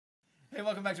Hey,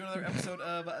 welcome back to another episode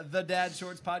of the Dad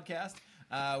Shorts podcast,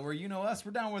 where you know us.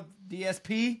 We're down with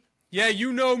DSP. Yeah,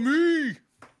 you know me.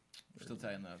 We're still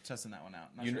testing that one out.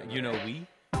 Not You sure know we.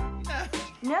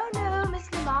 No,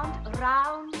 Mr. Lamont.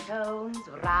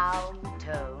 Round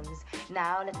tones.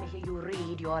 Now let me hear you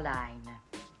read your line.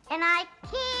 And I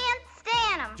can't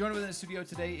stand them. Joining with in the studio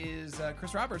today is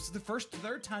Chris Roberts, the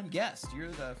third-time guest. You're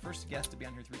the first guest to be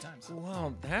on here 3 times.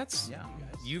 Well, that's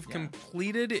you've Yeah.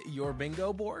 completed your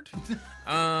bingo board. You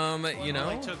It know,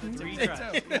 only took 3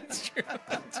 tries. that's true.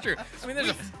 That's true. I mean,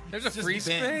 there's a Just free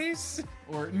Ben. space.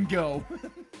 Or go.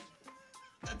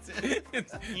 That's it.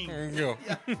 Go.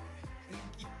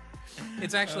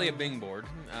 It's actually a Bing board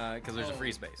because there's a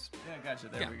free space. Yeah, gotcha.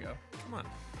 There we go. Come on.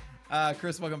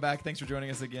 Chris, welcome back. Thanks for joining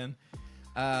us again.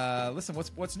 Listen,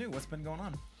 what's new? What's been going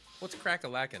on? What's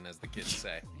crack-a-lackin', as the kids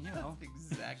say? You know,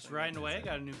 Exactly. just riding away.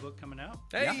 Got a new book coming out.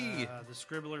 Hey! The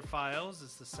Scribbler Files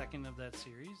is the second of that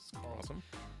series. It's called Awesome.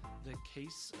 The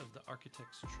Case of the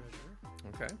Architect's Treasure.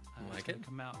 Okay, I like It's it. gonna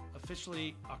come out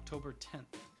officially October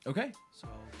 10th. Okay. So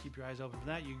keep your eyes open for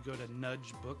that. You can go to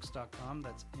nudgebooks.com.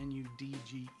 That's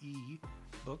NUDGE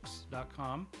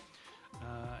books.com.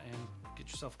 And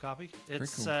get yourself a copy.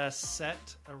 It's cool.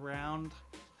 set around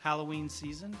Halloween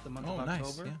season, the month of nice.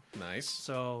 October. Yeah. Nice.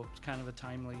 So it's kind of a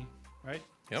timely, right?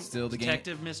 Yep. Still the game.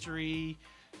 Detective mystery,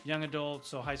 young adults,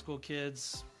 so high school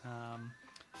kids,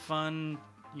 fun,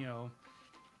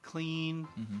 clean,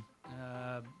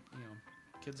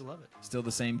 kids love it. Still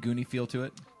the same Goonie feel to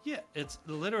it. Yeah, it's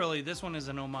literally, this one is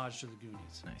an homage to the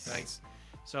Goonies. Nice.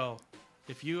 So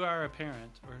if you are a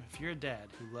parent or if you're a dad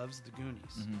who loves the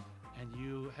Goonies and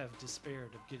you have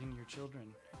despaired of getting your children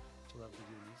to love the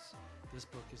Goonies, this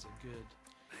book is a good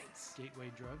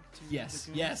gateway drug to Yes.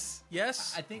 the Goonies. Yes.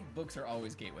 Yes. I think books are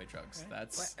always gateway drugs. Right.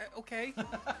 That's Okay.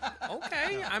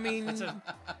 Okay. I mean,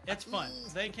 It's fun.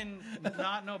 They can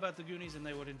not know about the Goonies and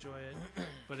they would enjoy it,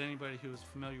 but anybody who is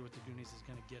familiar with the Goonies is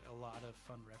going to get a lot of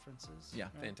fun references. Yeah.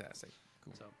 right? fantastic.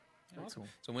 So, cool.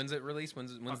 So when's it released?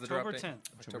 When's the drop October date?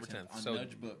 10th. October 10th. on So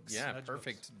Nudge Books. yeah, Nudge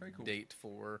perfect Books. Very cool. date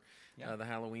for Yeah. the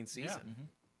Halloween season.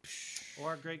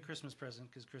 Or a great Christmas present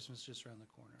because Christmas is just around the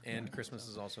corner. And Christmas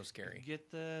is also scary.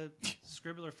 Get the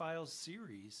Scribbler Files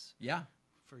series Yeah.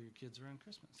 for your kids around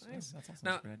Christmas. Nice. That's awesome.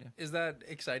 Now, That's a great idea. is that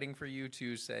exciting for you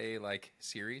to say like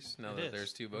series now It that is.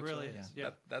 there's 2 It books? really out? is,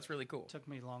 yeah. That's really cool. It took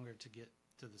me longer to get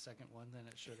to the second one than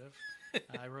it should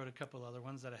have. I wrote a couple other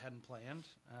ones that I hadn't planned.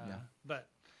 Yeah. But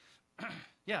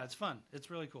yeah, it's fun. It's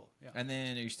really cool. Yeah. And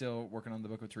then are you still working on the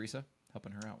book with Teresa,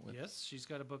 helping her out with? Yes, she's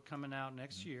got a book coming out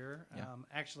next year. Yeah.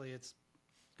 Actually, it's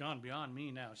gone beyond me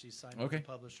now. She's signed Okay. with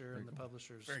the publisher, and the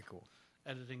publisher's Very cool.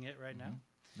 editing it right now.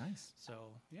 Nice.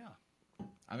 So yeah,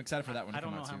 I'm excited for that one. To I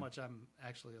don't come know out how too. much I'm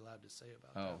actually allowed to say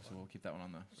about Oh, that so one. we'll keep that one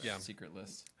on the Yeah. secret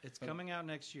list. It's coming out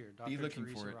next year. Be Dr. looking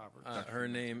Teresa for it. Roberts. Her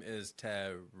name is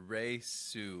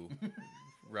Teresu,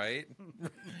 right?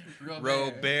 Robert.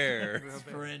 Robert.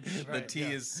 French. The Right, T yeah.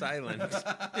 is silent.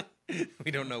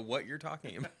 We don't know what you're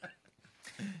talking about.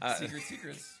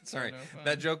 Secrets. Sorry,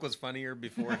 that joke was funnier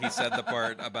before he said the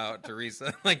part about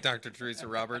Teresa, like Dr. Teresa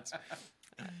Roberts.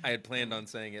 I had planned on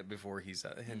saying it before he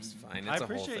said it. It's fine. It's I a whole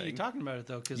appreciate thing. you talking about it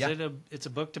though, because Yeah. it's a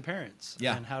book to parents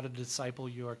Yeah. and how to disciple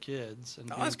your kids and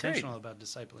be that's great. intentional about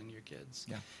discipling your kids.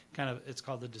 Yeah. It's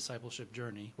called the discipleship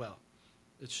journey. Well,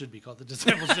 it should be called the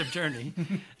discipleship journey,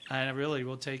 and it really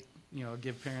will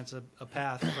give parents a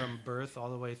path from birth all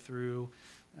the way through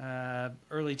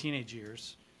early teenage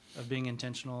years of being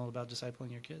intentional about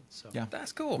discipling your kids. So Yeah.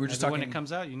 That's cool. We're just when talking. it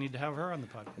comes out, you need to have her on the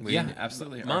podcast. We- Yeah,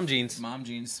 absolutely. Mom jeans. Mom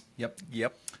jeans. Yep.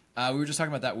 Yep. We were just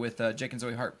talking about that with Jake and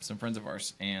Zoe Hart, some friends of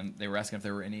ours, and they were asking if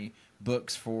there were any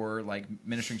books for like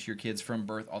ministering to your kids from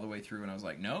birth all the way through, and I was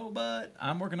like, no, but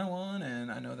I'm working on one,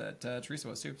 and I know that Teresa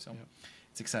was too, so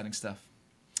it's exciting stuff.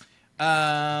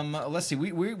 Let's see,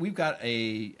 we've got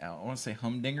I want to say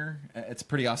humdinger. It's a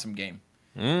pretty awesome game.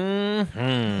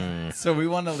 So we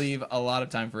want to leave a lot of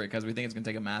time for it because we think it's going to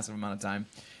take a massive amount of time.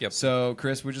 Yep. So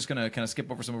Chris, we're just going to kind of skip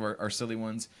over some of our silly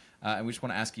ones, and we just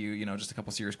want to ask you, just a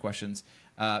couple serious questions.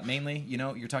 Mainly,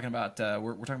 you're talking about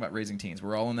we're talking about raising teens.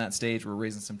 We're all in that stage. We're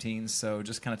raising some teens. So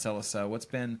just kind of tell us what's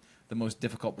been the most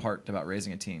difficult part about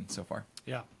raising a teen so far.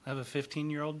 Yeah, I have a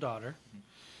 15-year-old daughter,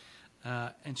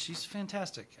 and she's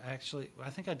fantastic. I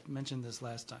think I mentioned this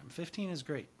last time. 15 is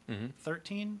great.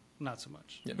 13, not so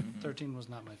much. 13 was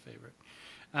not my favorite.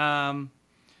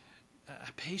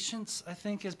 Patience, I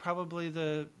think, is probably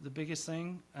the biggest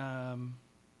thing.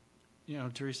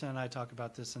 Teresa and I talk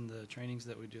about this in the trainings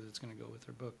that we do that's going to go with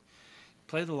her book.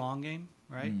 Play the long game,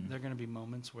 right? There are going to be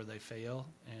moments where they fail,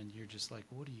 and you're just like,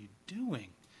 what are you doing?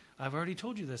 I've already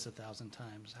told you this 1,000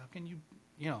 times. How can you,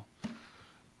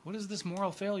 what is this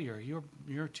moral failure?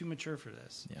 You're too mature for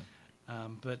this. Yeah.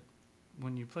 But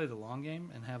when you play the long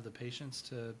game and have the patience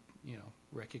to,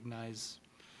 recognize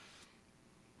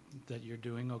that you're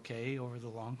doing okay over the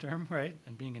long term, right,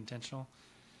 and being intentional,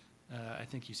 I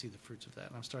think you see the fruits of that.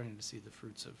 And I'm starting to see the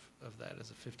fruits of that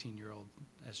as a 15-year-old,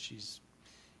 as she's,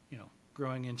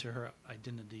 growing into her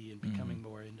identity and becoming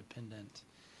more independent.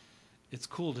 It's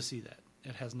cool to see that.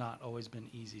 It has not always been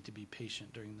easy to be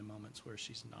patient during the moments where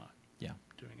she's not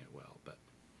doing it well, but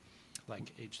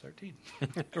like age 13.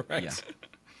 Right. Yeah.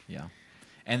 Yeah.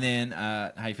 And then,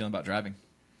 how you feeling about driving?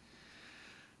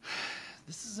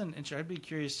 This is an I'd be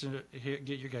curious to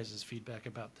get your guys' feedback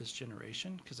about this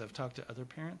generation, because I've talked to other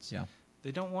parents. Yeah.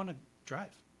 They don't want to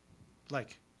drive.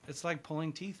 It's like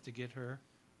pulling teeth to get her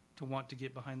to want to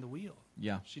get behind the wheel.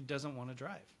 Yeah. She doesn't want to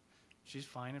drive. She's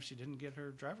fine if she didn't get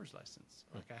her driver's license.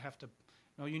 I have to,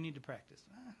 no, you need to practice.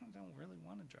 I don't really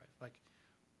want to drive.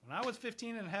 When I was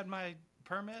 15 and had my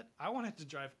permit, I wanted to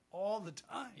drive all the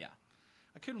time. Yeah.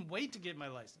 I couldn't wait to get my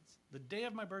license. The day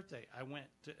of my birthday, I went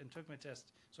and took my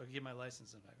test so I could get my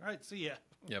license. And I'm like, all right, see ya.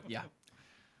 Yep. Yeah.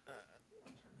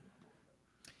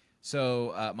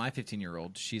 So my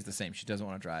 15-year-old, she's the same. She doesn't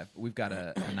want to drive. We've got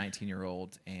a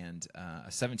 19-year-old and a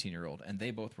 17-year-old, and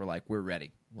they both were like, we're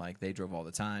ready. They drove all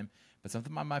the time. But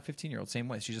something about my 15-year-old, same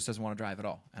way. She just doesn't want to drive at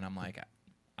all. And I'm like,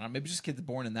 I don't know, maybe just kids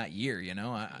born in that year,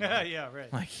 Yeah,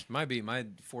 right. My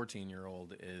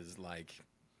 14-year-old is like,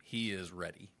 he is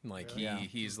ready.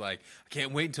 He's like, I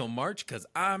can't wait until March because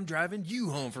I'm driving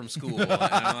you home from school. And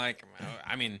I'm like,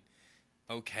 I mean,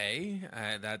 okay,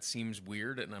 that seems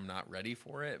weird, and I'm not ready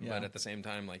for it. Yeah. But at the same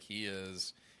time, he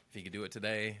is. If he could do it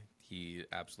today, he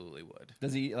absolutely would.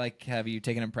 Does he have you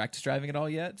taken him practice driving at all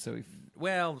yet?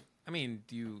 Well, I mean,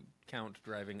 do you count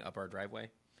driving up our driveway?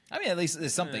 I mean, at least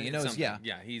it's something. He knows. Something. Yeah.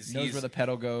 Yeah. He knows where the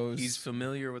pedal goes. He's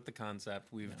familiar with the concept.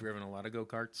 We've driven a lot of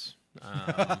go-karts.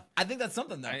 I think that's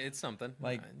something though. It's something.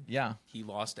 Yeah. He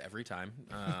lost every time.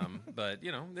 But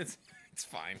it's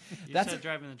fine. You That's said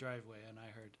driving the driveway, and I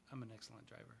heard I'm an excellent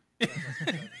driver.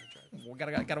 We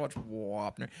gotta watch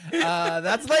Wapner.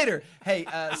 That's later. Hey,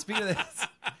 speaking of this,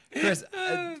 Chris,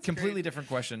 a completely different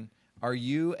question. Are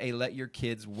you a let your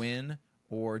kids win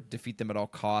or defeat them at all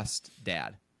cost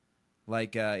dad?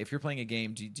 If you're playing a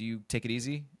game, do you take it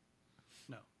easy?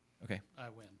 No. Okay. I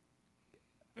win.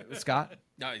 Scott?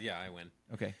 Yeah, I win.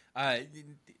 Okay. I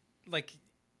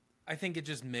think it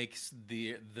just makes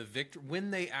the victory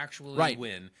when they actually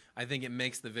win. I think it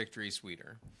makes the victory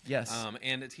sweeter. Yes.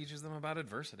 And it teaches them about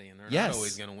adversity, and they're Yes. not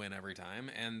always going to win every time,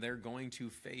 and they're going to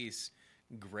face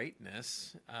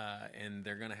greatness, and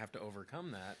they're going to have to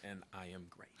overcome that. And I am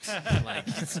great.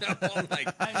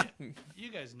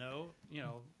 You guys know,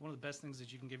 one of the best things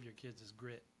that you can give your kids is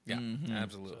grit. Yeah, Mm-hmm.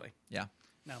 absolutely. Yeah.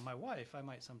 Now, my wife, I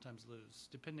might sometimes lose,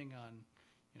 depending on,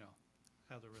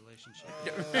 how the relationship.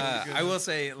 I will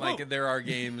say, there are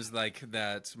games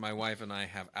that my wife and I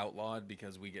have outlawed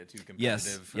because we get too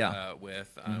competitive. Yes. Yeah.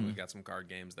 We've got some card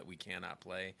games that we cannot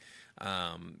play,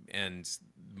 and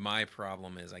my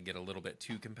problem is I get a little bit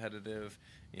too competitive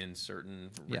in certain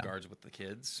regards with the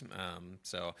kids.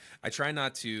 So I try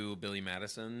not to Billy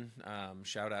Madison.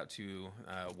 Shout out to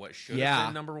what should have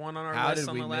been number one on our list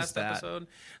on the last episode.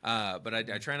 But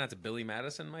I try not to Billy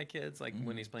Madison my kids,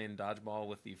 when he's playing dodgeball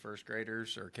with the first graders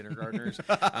or kindergartners.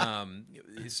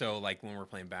 So when we're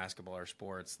playing basketball or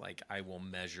sports, I will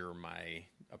measure my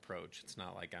approach. It's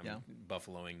not like I'm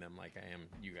buffaloing them like I am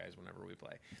you guys whenever we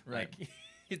play. Right.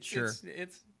 It's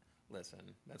listen,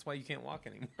 that's why you can't walk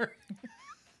anymore.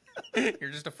 You're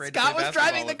just afraid Scott to play was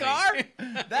driving the car?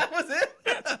 basketball That was it?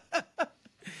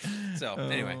 So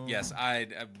anyway, yes, I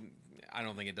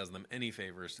don't think it does them any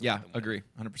favors. To let them win. Agree.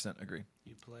 100% agree.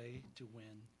 You play to win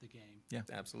the game. Yeah.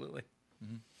 Absolutely.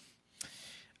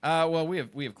 Well, we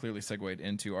have clearly segued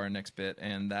into our next bit,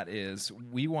 and that is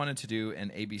we wanted to do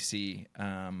an ABC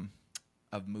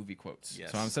of movie quotes.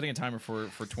 Yes. So I'm setting a timer for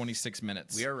 26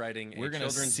 minutes. We are writing We're a gonna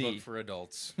children's see. book for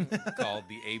adults called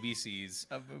The ABCs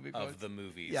Of movie quotes. of the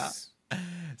Movies. Yeah.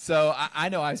 So I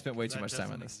know I spent way too That much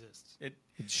time on doesn't this. exist. It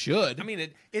should. I mean,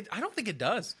 I don't think it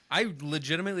does. I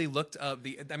legitimately looked up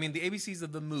the ABCs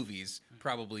of the movies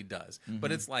probably does,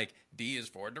 but it's D is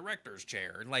for director's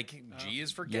chair, G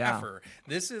is for Yeah. gaffer.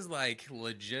 This is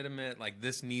legitimate.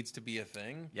 This needs to be a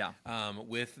thing. Yeah.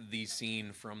 With the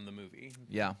scene from the movie.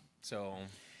 Yeah. So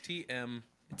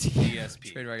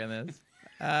TMDSP. Trademark on this.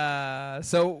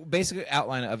 So basically,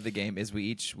 outline of the game is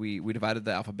we divided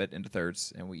the alphabet into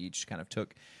thirds, and we each kind of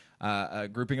took a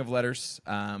grouping of letters,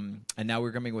 and now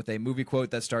we're coming with a movie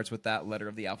quote that starts with that letter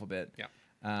of the alphabet. Yeah.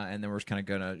 and then we're just kind of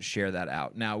going to share that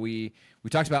out. Now, we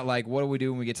talked about, like, what do we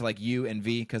do when we get to, like, U and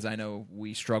V, because I know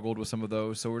we struggled with some of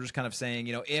those. So we're just kind of saying,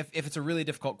 if it's a really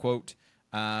difficult quote,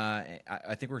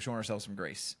 I think we're showing ourselves some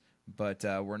grace. But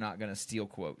we're not going to steal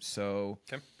quotes. So,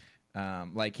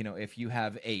 if you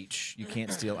have H, you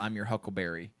can't steal I'm your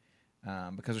Huckleberry,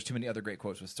 because there's too many other great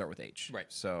quotes that start with H. Right.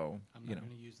 So, I'm not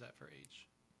going to use that for H.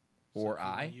 Or so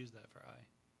I? Use that for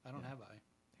I. I don't have I.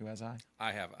 Who has I?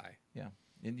 I have I. Yeah.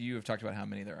 And you have talked about how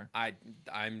many there are.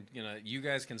 I'm gonna. You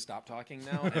guys can stop talking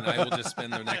now, and I will just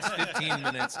spend the next 15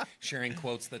 minutes sharing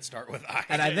quotes that start with I.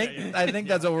 And I think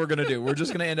that's what we're gonna do. We're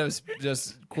just gonna end up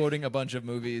just quoting a bunch of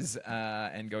movies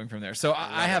and going from there. So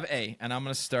I have A, and I'm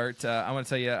gonna start. I'm gonna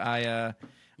tell you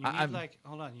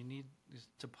hold on. You need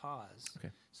to pause,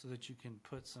 okay, so that you can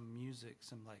put some music,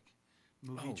 some like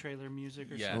movie trailer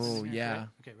music or yes. something. Oh in yeah. there.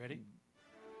 Okay, ready?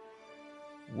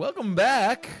 Welcome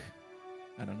back.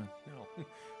 I don't know. No.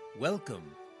 Welcome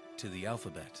to the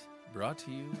alphabet, brought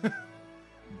to you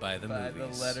by the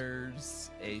movies. The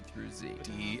letters A through Z.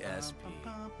 DSP.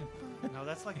 No,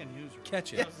 that's like a newsroom.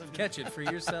 Catch it for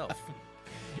yourself.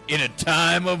 In a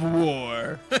time of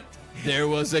war, there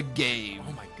was a game.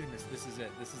 Oh my goodness, this is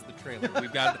it. This is the trailer.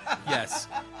 We've got yes.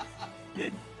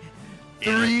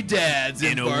 3 dads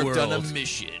in a embarked on a world.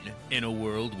 mission. In a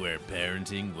world where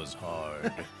parenting was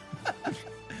hard.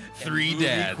 3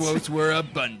 dads. Quotes were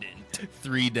abundant.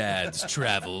 3 dads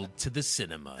traveled to the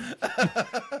cinema.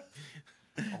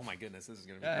 Oh my goodness, this is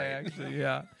gonna be great. Actually,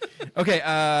 yeah. Okay.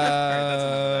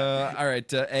 All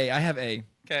right. A. I have A.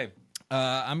 Okay.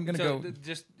 I'm gonna go.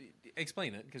 Just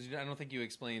explain it, because I don't think you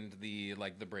explained the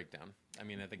breakdown. I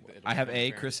mean, I think that I have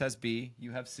A. Chris has B.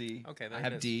 You have C. Okay, there I it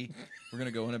have is. D. We're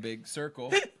gonna go in a big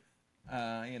circle.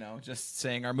 Just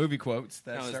saying our movie quotes.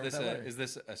 That Now, start with that letter. is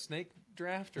this a snake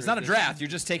draft? Or It's not a is draft. You're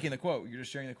just taking the quote. You're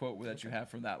just sharing the quote that you have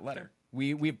from that letter.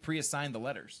 We pre-assigned the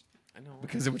letters I know.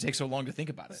 because it would take so long to think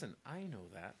about it. Listen, I know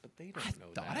that, but they don't know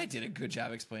Thought that. I did a good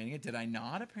job explaining it. Did I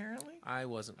not? Apparently. I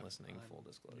wasn't listening. Full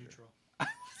disclosure. Neutral.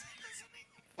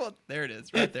 Well, there it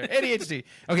is, right there. ADHD.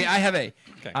 Okay, I have A.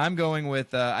 Okay. I'm going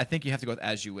with. I think you have to go with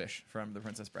 "As You Wish" from The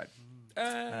Princess Bride.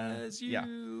 As you yeah.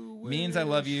 wish. Means I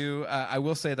love you. I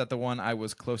will say that the one I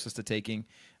was closest to taking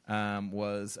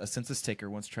was a census taker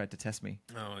once tried to test me.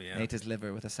 Oh yeah. I ate his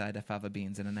liver with a side of fava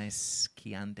beans and a nice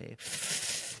Chianti.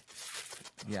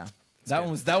 Yeah, that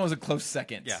one was a close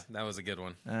second. Yeah, that was a good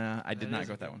one. I did not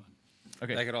go with that one.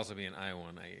 Okay, That could also be an I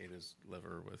one. I ate his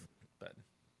liver with, but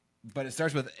but it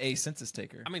starts with a census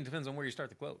taker. I mean, it depends on where you start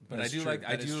the quote. But That's I do true. like.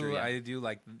 That is true, yeah. I do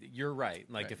like. You're right.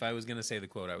 Like Right. if I was gonna say the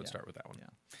quote, I would Yeah. start with that one. Yeah.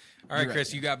 All right, You're Chris,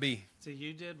 right, you got B. So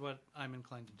you did what I'm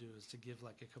inclined to do is to give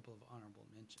like a couple of honorable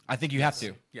mentions. I think you have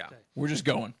to. Yeah. Okay. We're just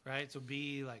going. Right. So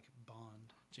B like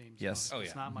Bond, James. Yes. Bond. Oh,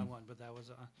 It's yeah. not my one, but that was.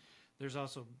 There's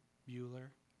also Bueller.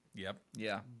 Yep.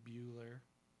 Yeah. Bueller.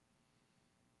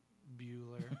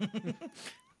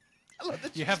 I love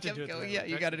that You have to do it that way, Yeah,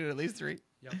 you right? got to do at least 3.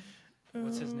 Yep.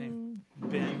 What's his name?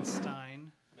 Ben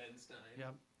Stein. Ben Stein.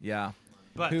 Yep. Yeah.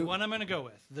 But Who- the one I'm going to go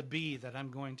with, the B that I'm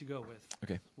going to go with,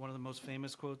 Okay. one of the most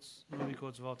famous movie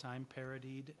quotes of all time,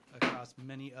 parodied across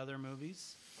many other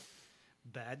movies.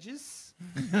 Badges?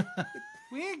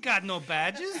 We ain't got no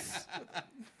badges.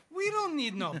 We don't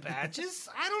need no badges.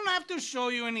 I don't have to show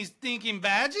you any stinking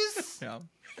badges. Yeah.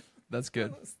 That's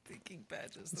good. Thinking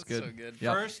badges. That's good. so good.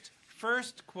 Yep.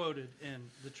 First quoted in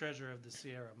The Treasure of the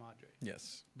Sierra Madre,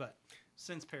 Yes. but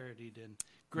since parodied in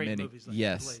great Many- movies like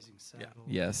yes. Blazing Saddles.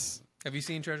 Yes. Have you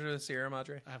seen Treasure of the Sierra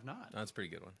Madre? I have not. That's a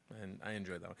pretty good one, and I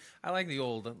enjoyed that one. I like the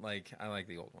old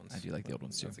ones. I do like the old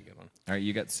ones, too. That's a good one. All right,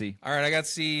 you got C. All right, I got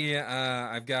C.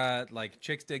 I've got like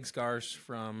Chicks Dig Scars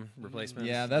from Replacements.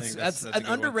 Yeah, I that's think an a good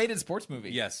one. underrated sports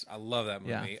movie. Yes, I love that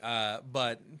Yeah. movie.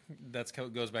 But that's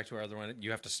goes back to our other one.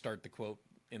 You have to start the quote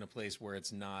in a place where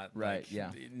it's not Right, like, yeah.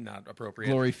 not appropriate.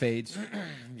 Glory fades.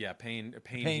 Yeah, pain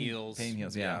heals. Pain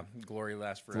heals, yeah. Glory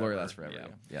lasts forever. Glory lasts forever.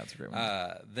 Yeah, that's a great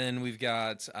one. Then we've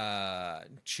got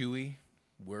Chewie,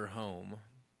 We're Home,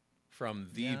 from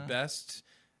the Yeah. best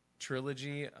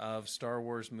trilogy of Star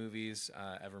Wars movies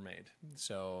ever made.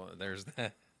 So there's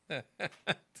that. I'm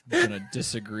gonna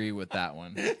disagree with that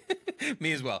one.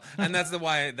 Me as well, and that's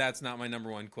why that's not my number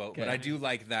one quote. But Okay. I do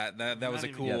like that. That was a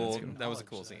even cool. Yeah, that's good. that was a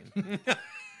cool Acknowledge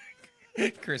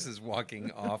scene. Chris is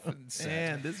walking off. Set.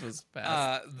 Man, this was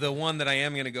fast. The one that I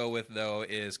am going to go with though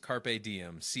is Carpe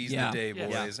Diem. Seize Yeah. the day, Yeah.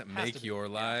 boys. Yeah. Has to Make be. your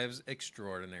lives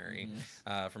extraordinary.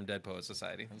 From Dead Poet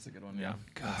Society. That's a good one. Yeah.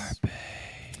 Classic.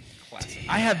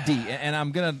 I have D, and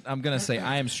I'm gonna say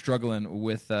I am struggling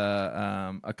with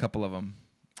a couple of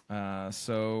them.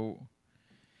 So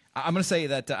I'm going to say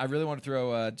that I really want to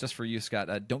throw, just for you, Scott,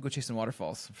 Don't Go Chasing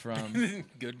Waterfalls from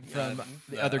Good from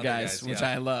the other guys, which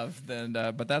I love. And,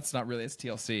 but that's not really, it's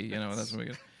TLC. That's what we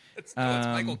get. It's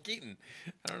Michael Keaton.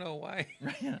 I don't know why.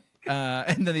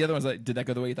 And then the other one's like, did that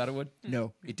go the way you thought it would?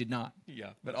 No, it did not.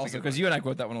 Yeah. But also, because you and I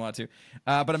quote that one a lot too.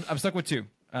 But I'm stuck with 2.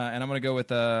 And I'm going to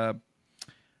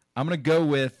go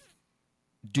with,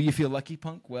 Do You Feel Lucky,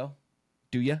 Punk? Well,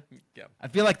 do ya? Yeah. I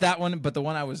feel like that one, but the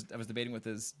one I was debating with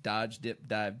is dodge, dip,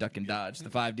 dive, duck, and dodge. The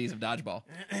 5 Ds of dodgeball.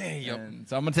 Yep. And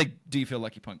so I'm gonna take Do You Feel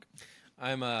Lucky, Punk?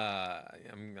 I'm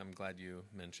glad you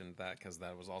mentioned that because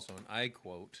that was also an I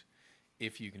quote.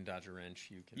 If you can dodge a wrench,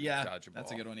 you can dodge a ball.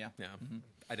 That's a good one. Yeah. Mm-hmm.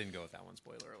 I didn't go with that one.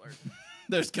 Spoiler alert.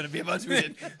 There's gonna be a bunch we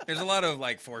did. There's a lot of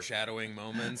foreshadowing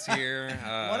moments here.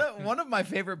 One of my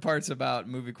favorite parts about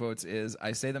movie quotes is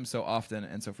I say them so often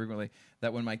and so frequently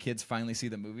that when my kids finally see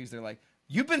the movies, they're like,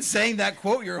 "You've been saying that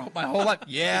quote my whole life."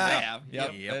 Yeah, I have.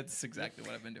 Yep. That's exactly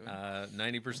what I've been doing.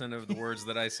 90% of the words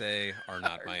that I say are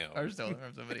not my own. Or still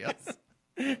from somebody else.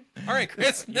 All right,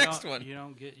 Chris. Next one. You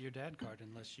don't get your dad card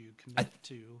unless you commit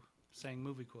to saying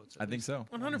movie quotes. I think so.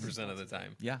 100% of the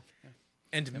time. Yeah.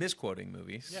 And misquoting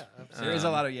movies. Yeah, There is a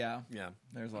lot of Yeah.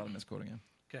 There's a lot of misquoting.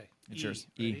 Yeah. Okay. It's yours.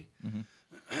 Ready? Mm-hmm.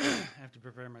 I have to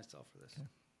prepare myself for this.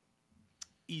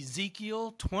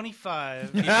 Ezekiel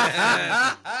 25.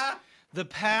 The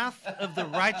path of the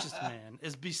righteous man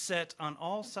is beset on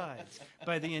all sides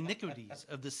by the iniquities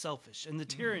of the selfish and the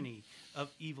tyranny of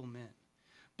evil men.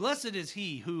 Blessed is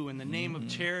he who, in the name of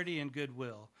charity and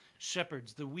goodwill,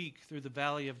 shepherds the weak through the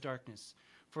valley of darkness,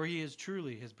 for he is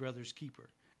truly his brother's keeper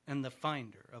and the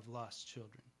finder of lost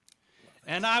children.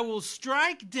 And I will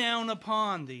strike down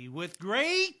upon thee with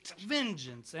great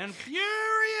vengeance and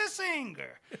furious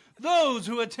anger those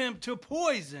who attempt to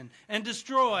poison and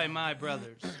destroy my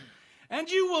brothers. And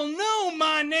you will know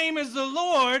my name is the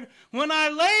Lord when I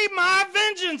lay my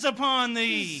vengeance upon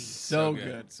thee. So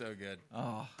good. So good.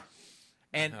 Oh.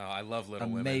 And I love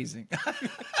Little amazing.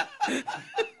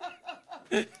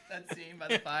 That scene by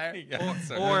the fire.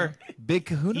 Or Big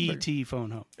Kahuna. E.T.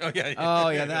 Phone Home. Oh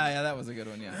yeah. That was a good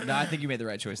one. Yeah. No, I think you made the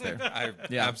right choice there.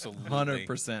 Absolutely.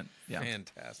 100%. Yeah.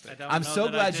 Fantastic. I'm so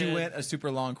glad you went a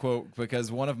super long quote because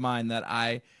one of mine that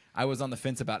I was on the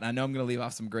fence about, and I know I'm going to leave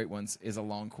off some great ones, is a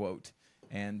long quote.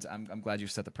 And I'm glad you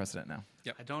set the precedent now.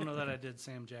 Yep. I don't know that I did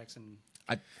Sam Jackson.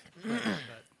 But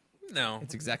No.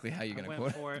 it's exactly how you're going to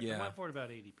quote it. I went for it about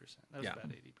 80%. That was about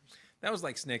 80%. That was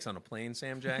like Snakes on a Plane,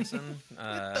 Sam Jackson.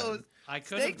 I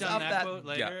could have done that quote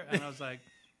later, and I was like,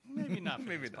 maybe not.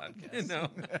 Maybe not. Podcast. No.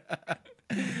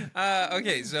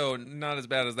 Okay, so not as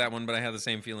bad as that one, but I have the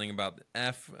same feeling about the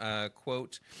F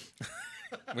quote,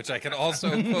 which I could also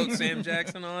quote Sam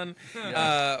Jackson on.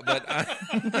 But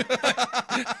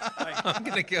I'm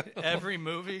going to go. Every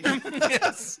movie?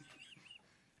 Yes.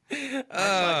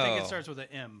 I think it starts with an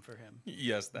M for him.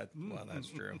 Yes, that's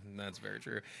true. That's very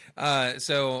true.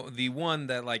 So the one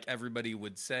that everybody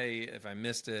would say if I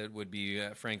missed it would be,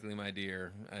 frankly, my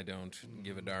dear, I don't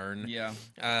give a darn. Yeah.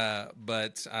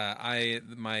 But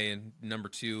my number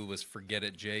 2 was Forget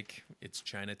It, Jake. It's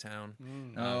Chinatown.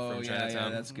 From Chinatown. Yeah,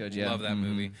 that's good. Yeah. Love that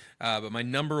movie. But my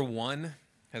number 1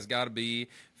 has got to be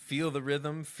Feel the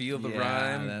Rhythm, Feel the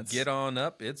Rhyme, Get On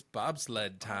Up, It's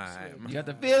Bobsled Time. You got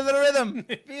to feel the rhythm.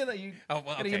 Feel it. You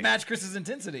okay. gotta match Chris's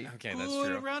intensity. Okay, that's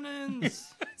true.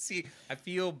 Run-ins. See, I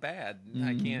feel bad.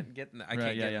 I can't get in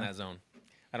that zone.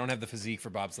 I don't have the physique for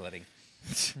bobsledding.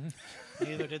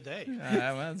 Neither did they.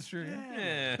 Well, that's true.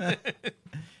 Yeah.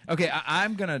 Okay, I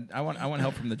want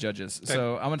help from the judges. Okay.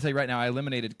 So I'm gonna tell you right now, I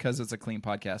eliminated, because it's a clean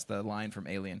podcast, the line from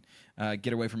Alien,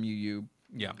 "Get away from you."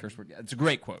 Yeah, curse word. It's a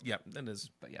great quote. Yeah, that is.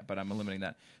 But I'm eliminating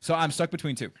that. So I'm stuck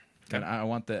between 2. Okay. And I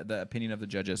want the opinion of the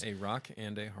judges. A rock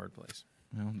and a hard place.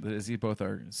 Well, these both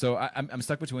are. So I'm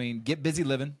stuck between Get Busy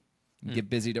Living, Get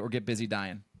Busy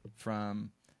Dying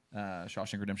from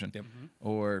Shawshank Redemption,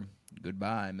 or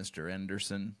Goodbye, Mr.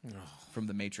 Anderson from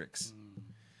The Matrix.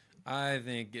 I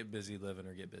think Get Busy Living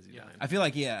or Get Busy Dying. I feel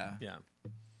like yeah,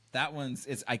 that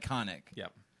it's iconic.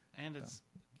 Yep, and it's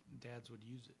dads would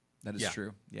use it. That is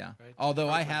true. Yeah. Right? Although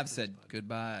I have said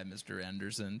goodbye, Mr.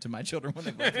 Anderson, to my children when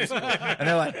they go to school, and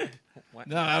they're like, what?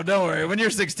 "No, don't worry. When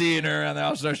you're 16 or around there,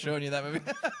 I'll start showing you that movie."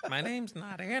 My name's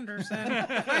not Anderson.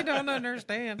 I don't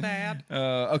understand that.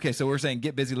 Okay, so we're saying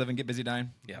Get Busy Living, Get Busy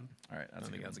Dying. Yeah. All right. I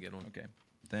think that's a good one. Okay.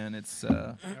 Then it's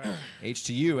H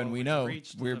to you, and we know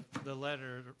we're the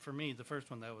letter for me. The first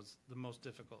one that was the most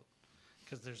difficult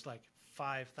because there's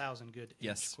 5,000 good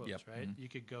H quotes, right? You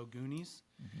could go Goonies.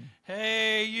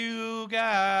 Hey, you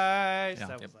guys. Yeah.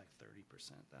 That was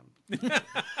 30%.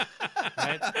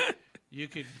 Right? You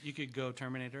could go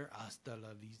Terminator, hasta la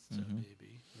vista,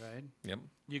 baby, right? Yep.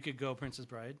 You could go Princess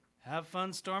Bride, have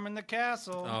fun storming the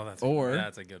castle, Oh,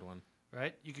 that's a good one.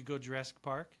 right? You could go Jurassic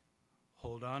Park,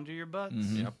 hold on to your butts,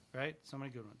 Yep. right? So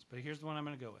many good ones. But here's the one I'm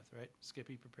going to go with, right?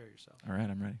 Skippy, prepare yourself. All right,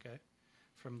 I'm ready. Okay.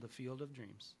 From the Field of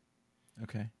Dreams.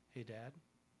 Okay. Hey, Dad,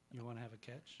 you want to have a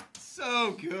catch?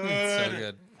 So good. So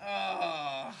good.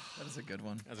 Oh, that is a good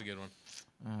one. That's a good one.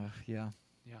 Yeah.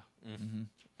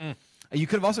 Yeah. You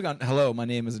could have also gone, hello, my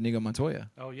name is Inigo Montoya.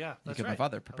 Oh, yeah. That's Because right. my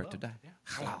father prepared Hello. to die. Yeah.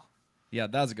 Hello. Yeah,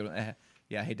 that was a good one.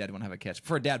 Yeah, hey, Dad, you want to have a catch?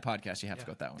 For a dad podcast, you have to Yeah.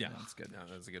 go with that one. Yeah, That's good. No,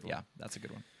 that's a good one. Yeah, that's a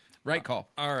good one. Right call.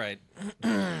 All right.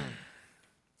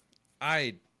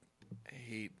 I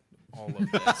hate all of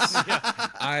this.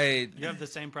 You have the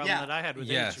same problem Yeah. that I had with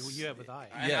Yes. H. You have with I.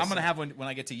 And Yes. I'm going to have one when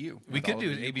I get to you. We with could all do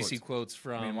of the new ABC quotes. quotes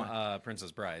from why?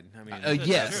 Princess Bride. I mean,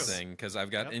 yes. that's the thing because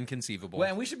I've got Inconceivable. Well,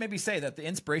 and we should maybe say that the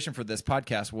inspiration for this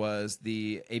podcast was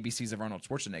the ABCs of Arnold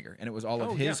Schwarzenegger, and it was all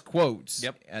of his quotes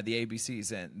Yep. at the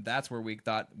ABCs, and that's where we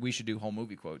thought we should do whole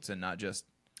movie quotes and not just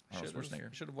Arnold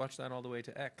Schwarzenegger. Should have watched that all the way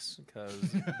to X because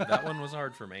that one was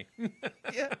hard for me.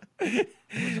 Yeah.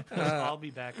 I'll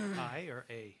be back. I or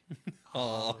A?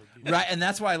 Oh, Right, and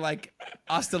that's why, like,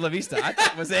 Hasta La Vista, I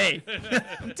thought it was A.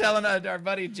 I'm telling our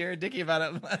buddy Jared Dickey about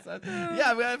it last time.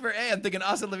 Yeah, we went for A. I'm thinking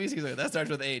Hasta La Vista. He's like, that starts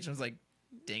with H. I was like,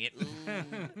 dang it.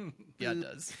 Yeah, it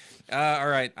does. all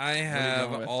right. I are you have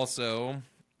going with? also.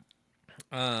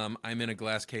 I'm in a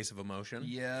glass case of emotion.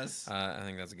 Yes. I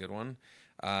think that's a good one.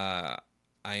 I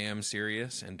am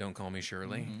serious, and don't call me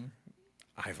Shirley.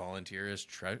 I volunteer as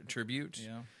tribute.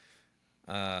 Yeah.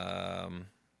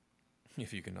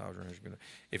 If you can dodge,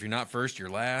 if you're not first, you're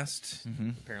last.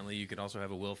 Apparently, you could also have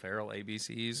a Will Ferrell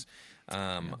ABCs.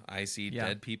 I see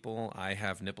dead people. I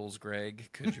have nipples, Greg.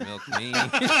 Could you milk me?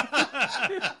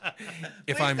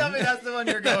 If Please tell me that's the one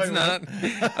you're going it's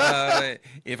with. not.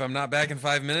 If I'm not back in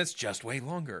 5 minutes, just wait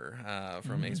longer.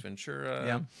 From Ace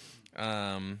Ventura.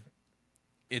 Yeah.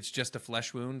 It's Just a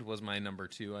Flesh Wound was my number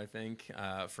 2, I think,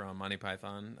 from Monty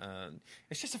Python.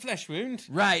 It's just a flesh wound.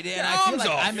 Right, and I feel like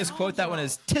I misquote that one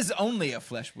as "'tis only a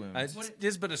flesh wound." It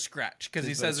is but a scratch because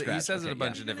he Tis but a says it. He scratch, says it okay, a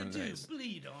bunch yeah. of different ways.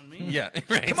 Bleed on me. Yeah,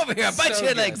 right. Come over here, I'll bite So your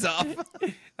good. legs off.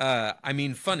 I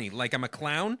mean, funny. Like I'm a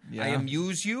clown. Yeah. I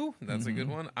amuse you. That's a good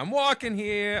one. I'm walking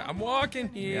here. I'm walking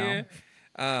here.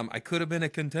 I could have been a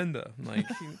contender. Like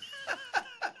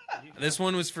this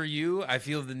one was for you. I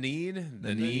feel the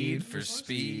need for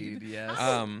speed. Yes.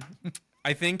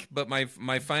 I think, but my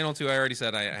final 2, I already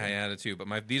said I had a 2,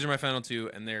 but these are my final 2,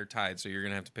 and they're tied. So you're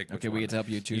gonna have to pick. Which Okay, we one. get to help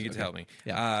you choose. You get to help me.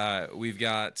 Yeah. We've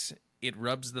got. It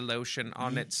rubs the lotion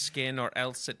on its skin, or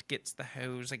else it gets the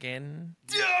hose again.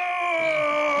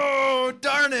 Oh,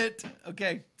 darn it.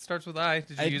 Okay. Starts with I.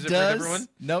 Did you It use it does. for everyone?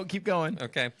 No, keep going.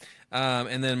 Okay.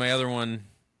 And then my other one,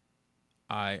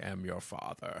 I am your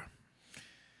father.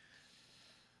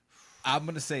 I'm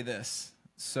going to say this.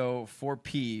 So for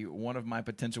P, one of my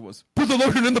potential was put the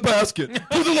lotion in the basket.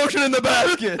 Put the lotion in the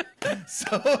basket. So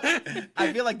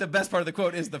I feel like the best part of the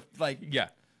quote is the like. Yeah.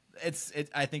 It's.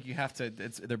 I think you have to.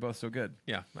 They're both so good.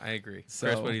 Yeah, I agree. So-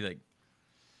 Chris, what do you think?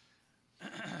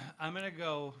 I'm gonna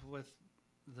go with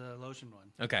the lotion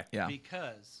one. Okay. Yeah.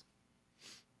 Because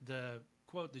the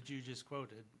quote that you just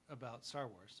quoted about Star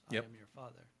Wars, Yep. "I am your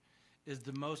father," is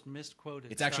the most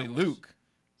misquoted. It's actually Star Wars. Luke.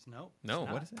 No. No,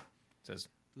 it's what not. is it? It says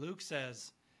Luke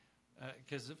says,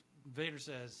 because Vader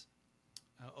says,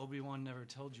 Obi-Wan never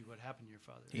told you what happened to your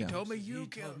father. He told me He you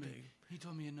told killed me. him. He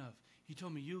told me enough. He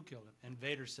told me you killed him. And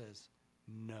Vader says,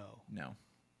 no, No.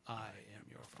 I am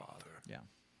your father. Yeah.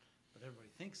 But everybody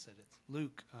thinks that it's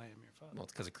Luke, I am your father. well,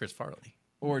 it's because of Chris Farley.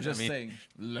 Or just mean- saying.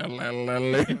 "La, la, la,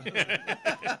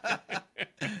 la."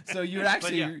 So you're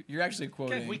actually yeah. you're actually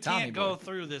quoting. We Tommy can't go Boy.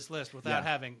 through this list without Yeah.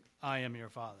 having I am your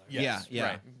father. Yes,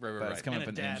 Yeah. right. But it's coming And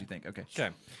up a in names dad. you think. Okay. Okay.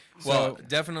 Well, So-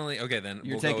 definitely. Okay, then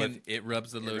You're we'll go taking- with it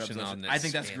rubs the It rubs lotion lotion. on its I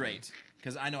think that's skin. great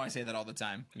because I know I say that all the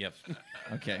time. Yep.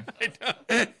 Okay.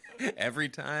 Every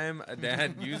time a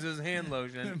dad uses hand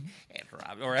lotion, it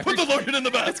rubs. Or Put the lotion in the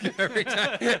basket.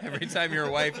 every time your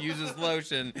wife uses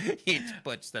lotion, he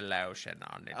puts the lotion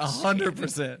on it.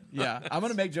 100%. Yeah. I'm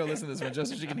gonna make Joe listen to this one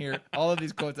just so she can hear all of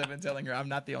these quotes I've been telling her. I'm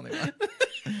not the only one.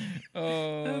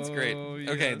 Oh, That's great.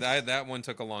 Okay, yes. that one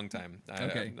took a long time.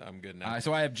 Okay. I'm good now.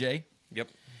 So I have J. Yep.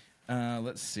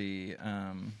 Let's see.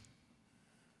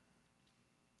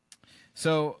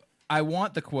 So I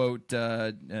want the quote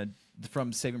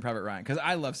from Saving Private Ryan because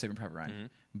I love Saving Private Ryan.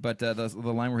 But the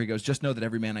line where he goes, "Just know that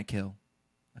every man I kill,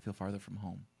 I feel farther from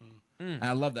home." And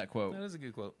I love that quote, That is a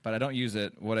good quote. but I don't use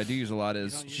it. What I do use a lot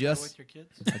is Don't use that just. with your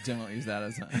kids? I don't use that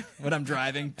as when I'm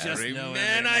driving. Just Every know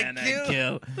man every I man I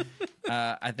kill.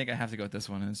 I think I have to go with this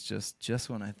one. It's just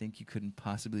when I think you couldn't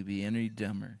possibly be any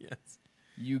dumber. Yes.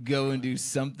 You go and do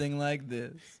something like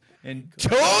this and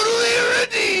totally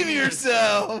redeem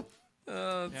yourself.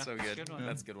 Oh, that's Yeah, so that's a good. good one.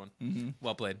 That's a good one. Mm-hmm.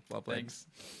 Well played. Well played. Thanks.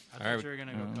 I All thought right. you were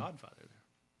gonna go Godfather there.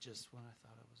 Just when I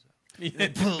thought it was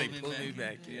up. They pulled me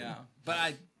back. Yeah,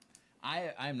 but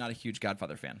I am not a huge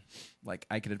Godfather fan. Like,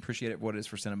 I could appreciate it what it is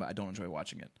for cinema. I don't enjoy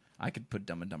watching it. I could put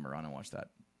Dumb and Dumber on and watch that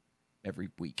every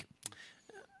week.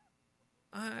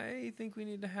 I think we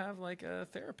need to have like a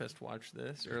therapist watch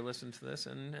this or listen to this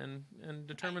and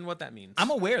determine what that means. I'm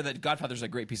aware that Godfather's a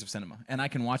great piece of cinema, and I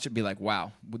can watch it and be like,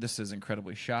 wow, this is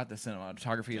incredibly shot. The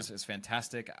cinematography is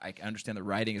fantastic. I understand the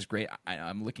writing is great.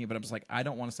 I'm looking at it, I'm just like, I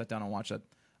don't want to sit down and watch a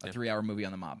 3-hour movie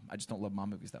on the mob. I just don't love mob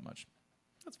movies that much.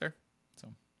 That's fair. So,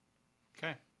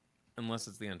 Okay. Unless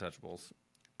it's The Untouchables.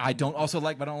 I don't also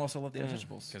love The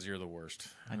Untouchables. Because you're the worst.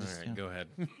 I just- All right, yeah. go ahead.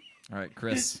 All right,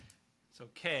 Chris. So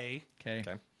K. Okay.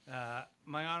 Okay.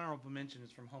 My honorable mention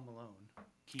is from Home Alone.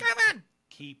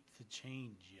 Keep the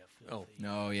change, you filthy.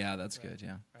 No, yeah, that's good.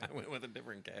 Yeah. I went with a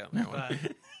different K on that one.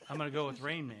 But I'm gonna go with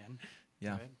Rain Man.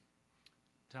 Yeah. Right?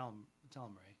 Tell him,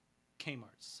 Ray. Kmart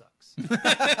sucks.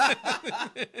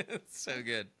 It's so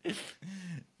good.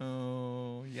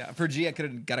 Oh, yeah. For G, I could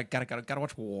have gotta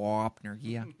watch Wapner.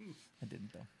 Yeah. I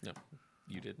didn't, though. No,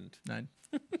 you didn't. Nine.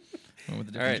 Went with a All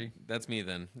different right, G. that's me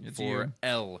then. It's for you.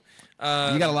 L.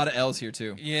 You got a lot of L's here,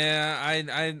 too. Yeah,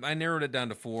 I narrowed it down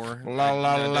to 4. La,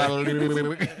 la, la,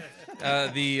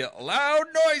 The loud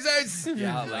noises.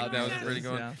 Yeah, like that was pretty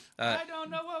good. Yeah. I don't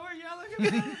know what we're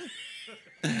yelling about.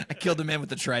 I killed a man with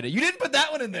the trident. You didn't put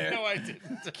that one in there. No, I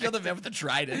didn't. Killed a man with the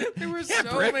trident. There were Yeah,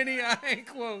 so prick. many I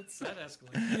quotes. That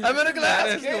escalated. I'm in a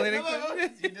glass. Escalating.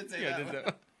 case. You did say Yeah, I that. did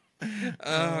that.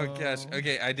 Oh gosh.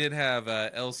 Okay, I did have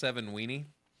L7 Weenie.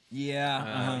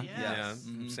 Yeah. Yes. Yeah,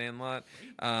 from Sandlot.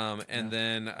 And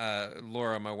then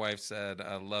Laura, my wife, said,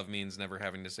 "Love means never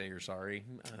having to say you're sorry."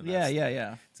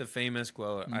 Yeah. It's a famous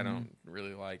quote. I don't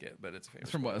really like it, but it's a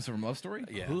famous. From what? From Love Story?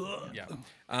 Yeah,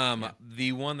 yeah.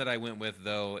 The one that I went with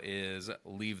though is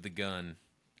 "Leave the gun,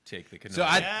 take the canoe." So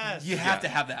Yes. you have to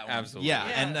have that one. Absolutely. Yeah,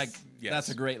 Yes. and like Yes. that's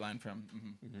a great line from.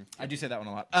 I do say that one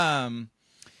a lot.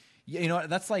 You know what?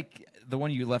 That's like the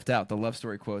one you left out, the Love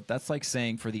Story quote. That's like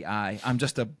saying for the eye, I'm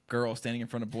just a girl standing in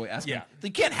front of a boy asking. Yeah.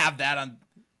 You can't have that on.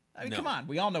 I mean, No. come on.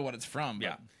 We all know what it's from. But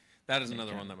Yeah, that is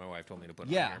another one that my wife told me to put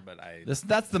on Yeah. here, but I.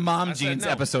 That's the Mom I said Jeans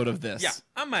no. episode of this. Yeah,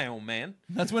 I'm my own man.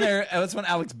 That's when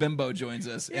Alex Bimbo joins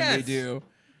us and we Yes. do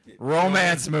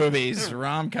romance movies,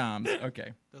 rom-coms.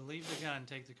 Okay. The leave the gun,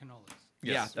 take the cannolis.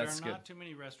 Yeah, Yes. There that's are good. not too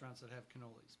many restaurants that have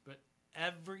cannolis, but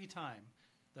every time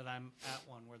that I'm at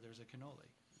one where there's a cannoli,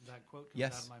 that quote comes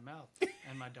Yes. out of my mouth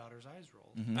and my daughter's eyes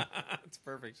roll. It's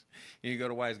perfect. You go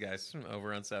to Wise Guys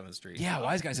over on 7th Street. Yeah,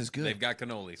 Wise Guys is good. They've got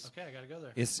cannolis. Okay, I gotta go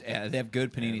there. It's they have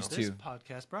good paninis This too.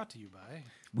 podcast brought to you by.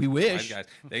 We Wise wish. Guys.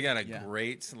 They got a Yeah.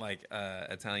 great like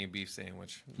Italian beef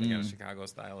sandwich. They got a Chicago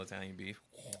style Italian beef.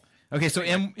 Okay, so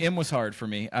M was hard for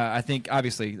me. I think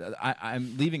obviously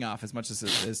I'm leaving off as much as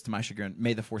it is to my chagrin.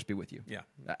 May the force be with you. Yeah.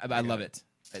 I love it.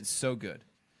 It's so good.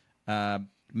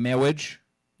 Marriage.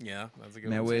 Yeah, that's a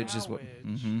good one. Marriage is what.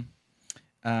 Marriage. Mm-hmm.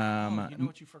 Oh, you know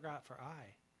what you forgot for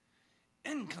I?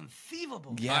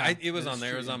 Inconceivable. Yeah. It was that's on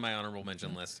there. It was true. on my honorable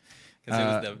mention list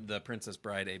because it was the Princess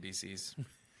Bride ABCs.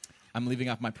 I'm leaving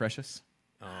off My Precious.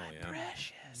 Oh yeah.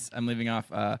 Precious. I'm leaving off.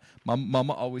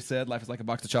 Mama always said life is like a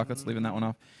box of chocolates. Leaving that one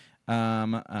off.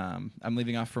 I'm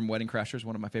leaving off from Wedding Crashers,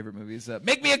 one of my favorite movies.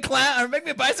 Make me a clown or make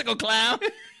me a bicycle clown.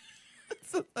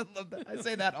 I love that. I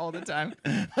say that all the time.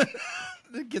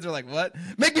 The kids are like, "What?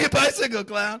 Make me a bicycle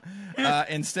clown."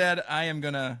 Instead, I'm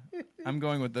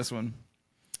going with this one.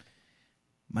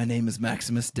 My name is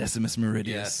Maximus Decimus Meridius,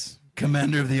 Yes.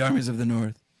 commander of the armies of the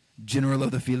North, general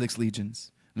of the Felix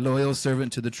legions, loyal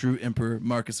servant to the true emperor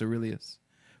Marcus Aurelius,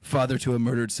 father to a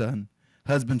murdered son,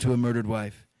 husband to a murdered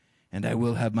wife, and I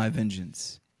will have my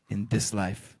vengeance in this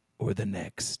life or the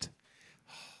next.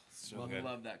 So good.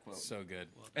 love that quote. So good.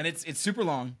 And it's super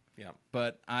long, Yeah.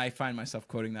 but I find myself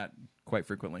quoting that quite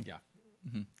frequently. Yeah.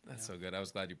 That's so good. I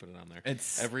was glad you put it on there.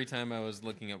 It's- Every time I was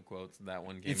looking up quotes, that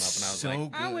one came up, It's and I was so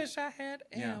like, I good. wish I had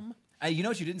Yeah. M. You know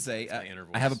what you didn't say? my inner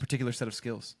I have a voice. particular set of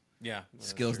skills. Yeah, that's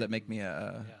Skills true. that make me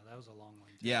Yeah, that was a long one.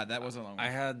 too. Yeah, that was a long one. I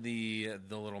had the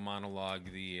little monologue,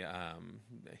 the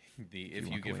if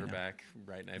you walk give away her now. back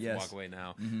right now, if Yes. you walk away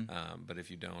now, but if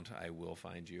you don't, I will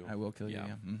find you. I will kill you.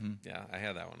 Yeah. Mm-hmm. Yeah, I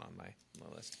had that one on my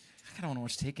list. I kind of want to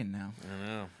watch Taken now. I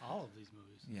know. All of these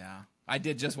movies. Yeah, I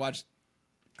did just watch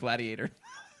Gladiator,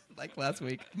 like last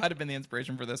week. Might have been the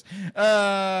inspiration for this.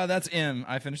 That's M.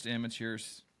 I finished M. It's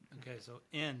yours. Okay, so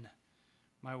N.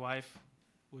 My wife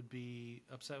would be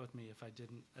upset with me if I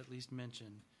didn't at least mention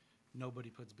nobody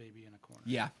puts baby in a corner.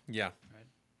 Yeah. Yeah. Right.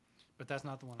 But that's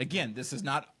not the one. Again, this is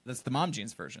not. That's the Mom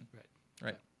Jeans version. Right.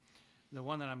 Right. The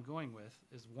one that I'm going with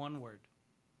is one word.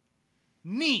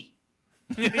 Knee.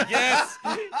 Yes.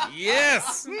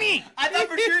 Yes. Knee. I thought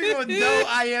for sure you were going, "No,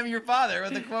 I am your father,"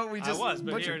 with the quote we I just. was,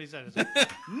 but he butchered. already said it.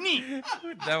 Knee.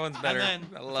 That one's better. And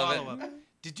then I love follow-up.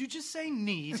 Did you just say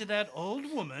knee to that old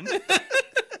woman?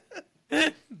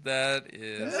 it. That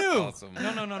is awesome.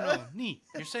 No. Knee.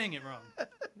 You're saying it wrong.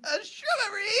 A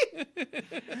shrubbery.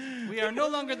 We are no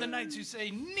longer the knights who say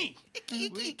knee.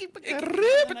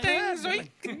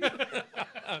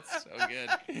 That's so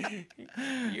good.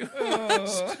 You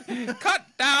must cut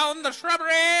down the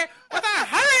shrubbery with a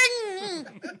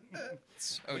herring.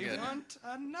 So We good. want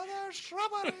another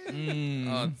shrubbery.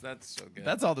 Oh, that's so good.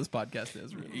 That's all this podcast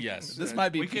is. Really. Yes. This might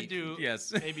be. We peak. could do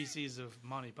Yes. ABCs of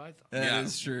Monty Python. That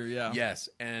is true. Yeah. Yes,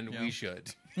 and Yeah. we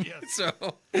should. Yes.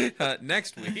 So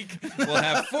next week we'll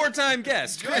have 4-time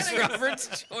guest Chris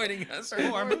Roberts joining us. For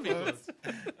our movie quotes.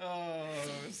 Oh,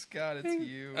 Scott, it's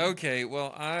you. Okay,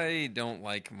 well, I don't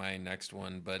like my next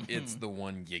one, but it's the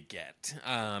one you get.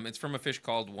 It's from a fish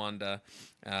called Wanda,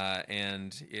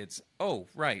 and it's, oh,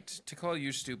 right, to call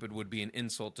you stupid would be an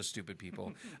insult to stupid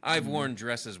people. I've worn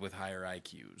dresses with higher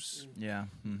IQs. Yeah,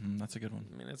 that's a good one.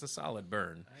 I mean, it's a solid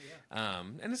burn.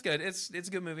 And it's good. It's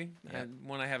a good movie.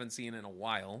 One I haven't seen in a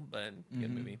while, but good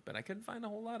movie. But I couldn't find a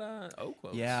whole lot of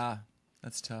quotes. Yeah,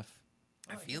 that's tough.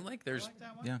 I feel like there's... I like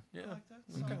that one. Yeah. Yeah. I like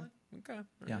that. Solid. Okay.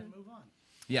 Yeah. Move on.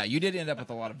 Yeah, you did end up with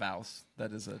a lot of vowels.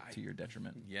 That is to your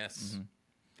detriment. Yes.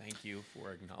 Thank you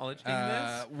for acknowledging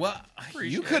this. Well,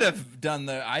 Appreciate you could have done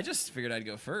the. I just figured I'd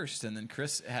go first, and then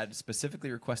Chris had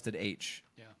specifically requested H.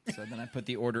 Yeah. So then I put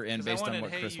the order in 'Cause I based on wanted,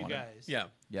 what hey, Chris you wanted. guys. Yeah.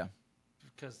 Yeah.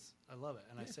 Because I love it,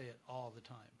 and I say it all the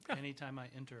time. Anytime I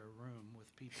enter a room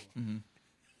with people.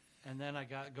 And then I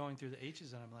got going through the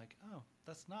H's, and I'm like, oh,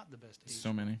 that's not the best H.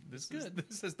 So many. This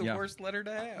is the Yeah. worst letter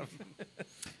to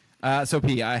have. So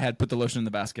P, I had put the lotion in the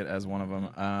basket as one of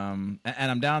them.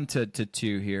 And I'm down to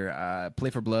two here. Play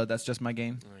for blood. That's just my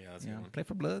game. Oh, yeah, that's a good one. Play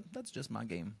for blood. That's just my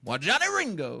game. Well, Johnny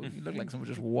Ringo. You look like someone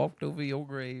just walked over your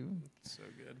grave. So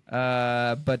good.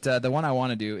 But the one I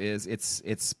want to do is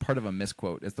it's part of a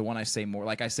misquote. It's the one I say more.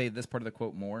 Like I say this part of the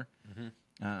quote more.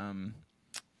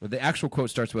 But the actual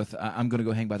quote starts with "I'm going to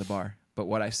go hang by the bar," but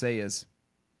what I say is,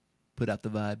 "Put out the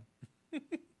vibe."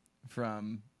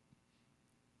 From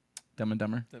Dumb and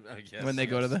Dumber. Yes, When they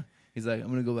go to yes. he's like,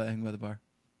 "I'm going to go hang by the bar."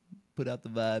 Put out the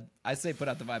vibe. I say "put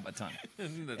out the vibe" a ton.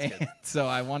 That's And good. so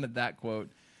I wanted that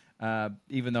quote,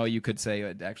 even though you could say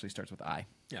it actually starts with "I."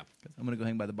 Yeah. 'Cause I'm going to go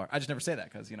hang by the bar. I just never say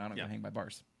that because I don't Yeah. go hang by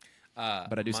bars.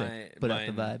 But I do say, put out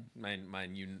the vibe.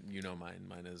 Mine, you know mine.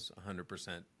 Mine is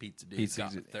 100% pizza dude. Pizza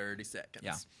Got dude. 30 seconds.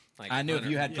 Yeah. Like I knew if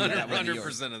you had P, that would be 100%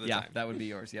 yours. of the yeah, time. that would be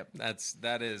yours. Yep.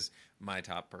 That is my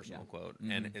top personal Yeah. quote,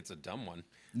 and it's a dumb one.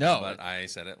 No. but I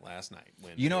said it last night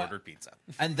when You we know, ordered pizza.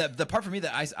 And the part for me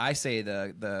that I say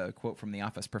the quote from The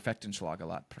Office, Perfektenschlag, a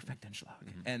lot.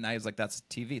 Perfektenschlag. And I was like, that's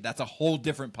TV. That's a whole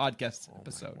different podcast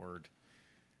episode. My word.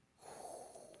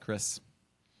 Chris.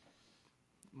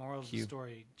 Moral of the Cue.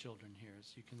 story, children, here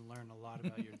is you can learn a lot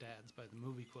about your dads by the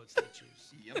movie quotes they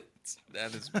choose. Yep,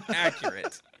 that is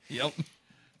accurate. Yep.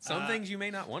 Some things you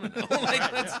may not want to know.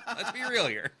 Like, let's be real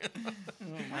here.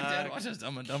 My dad watches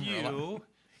Dumb and Dumber a lot. Q.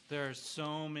 There are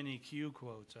so many Q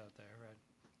quotes out there, right?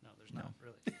 No, there's not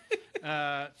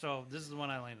really. So this is the one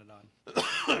I landed on.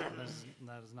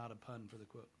 That is not a pun for the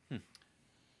quote.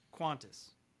 Qantas.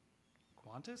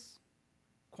 Qantas?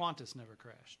 Qantas never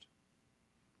crashed.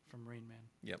 From Rain Man.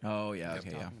 Yep. Oh, yeah. Yep. Okay,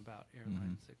 yeah. Talking about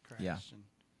airlines that crash, Yeah. and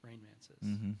Rain Man says,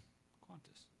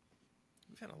 Qantas.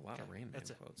 We've had a lot of Rain Man That's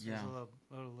it. quotes. Yeah. It's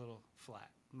a little flat.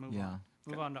 Move Yeah. on.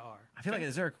 Move on to R. I feel like,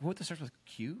 is there a quote that starts with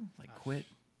Q? Like quit?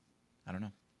 I don't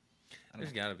know.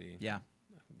 There's got to be. Yeah.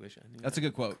 I wish I knew. That's a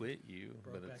good quote. Quit you,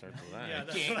 but it starts with I. Yeah,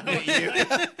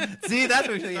 that's what See, that's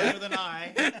what started with an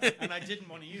I, and I didn't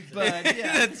want to use it. But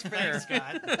yeah, That's fair.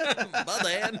 Scott. My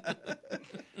bad.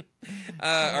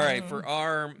 All right, for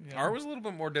R, R was a little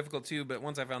bit more difficult too, but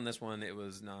once I found this one, it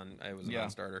was a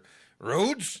non-starter.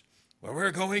 Roads, where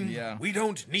we're going, Yeah. we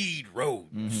don't need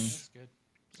roads.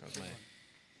 That's good.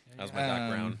 That was my Doc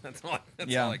Brown. That's all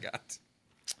I got.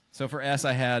 So for S,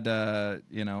 I had,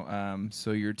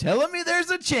 so you're telling me there's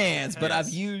a chance, but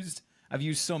Yes. I've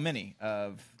used so many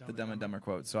of the Dumb and Dumber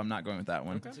quotes, so I'm not going with that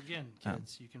one. Once again,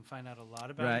 kids, you can find out a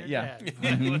lot about Right, your yeah. dad. With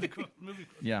the movie quotes.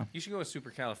 Yeah. You should go with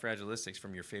supercalifragilistics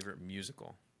from your favorite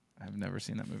musical. I've never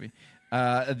seen that movie.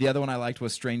 The other one I liked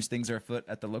was Strange Things Are Afoot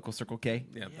at the local Circle K.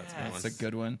 Yeah, that's That's a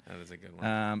good one. That is a good one.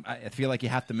 I feel like you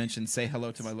have to mention Say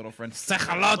Hello to My Little Friend. Say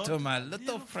hello to my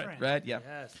little friend. Right? Yeah.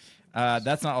 Yes.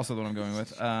 That's not also the one I'm going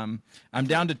with. I'm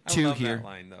down to I two love here. that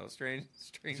line though. Strange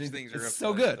things are It's afoot.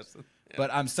 so good. Yeah.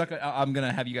 But I'm stuck. I'm going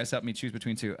to have you guys help me choose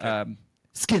between two.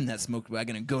 Skin that smoked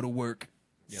wagon and go to work.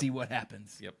 Yep. See what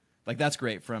happens. Yep. Like, that's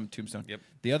great from Tombstone. Yep.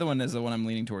 The other one is the one I'm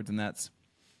leaning towards, and that's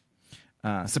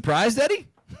surprised, Eddie?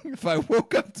 If I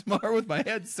woke up tomorrow with my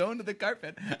head sewn to the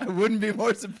carpet, I wouldn't be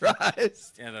more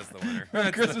surprised. Yeah, that's the winner.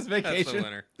 From Christmas Vacation. That's the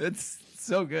winner. It's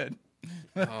so good.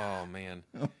 Oh man,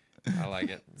 I like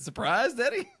it. Surprised,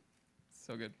 Eddie?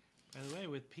 So good. By the way,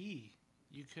 with P,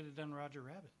 you could have done Roger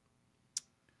Rabbit.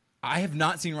 I have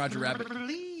not seen Roger Rabbit.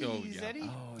 Please, Oh, yeah. Eddie.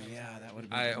 Oh, yeah, that would have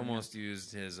been I good. almost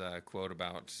used his quote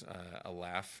about a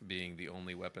laugh being the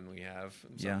only weapon we have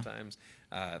Yeah. sometimes.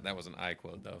 That was an I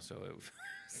quote, though, so it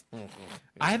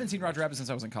I haven't seen Roger Rabbit since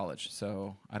I was in college,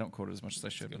 so I don't quote it as much as I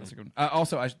should. But that's a good one.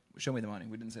 Also, Show Me the Money.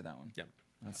 We didn't say that one. Yeah.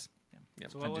 That's Yeah.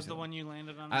 So what was the one you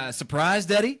landed on?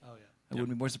 surprised, Eddie? Oh, yeah. I wouldn't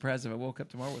be more surprised if I woke up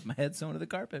tomorrow with my head sewn to the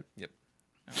carpet. Yep.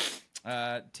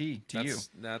 T to you.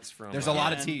 That's from. There's a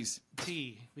lot of And T's.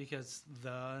 T, because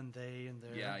the and they and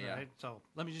their. Yeah, yeah. Right? So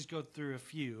let me just go through a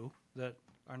few that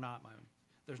are not mine.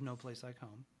 There's No Place Like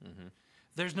Home. Mm-hmm.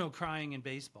 There's No Crying in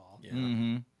Baseball. Yeah.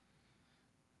 Mm-hmm.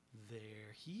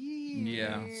 They're here.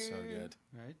 Yeah. So good.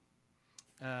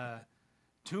 Right?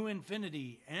 To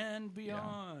Infinity and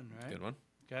Beyond, right? Good one.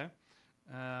 Okay.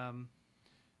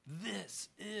 This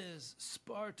is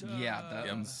Sparta. Yeah, that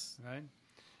one's.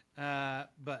 Right?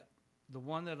 But the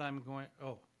one that I'm going...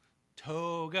 Oh,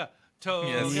 Toga. Toga.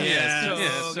 Yes, yes, Toga.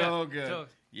 yes. So good. Toga.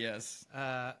 Yes.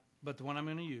 But the one I'm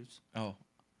going to use... Oh,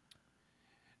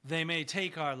 They may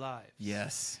take our lives.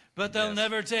 yes. But they'll Yes.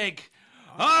 never take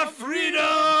our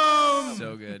freedom!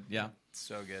 So good. Yeah.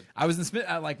 So good. I was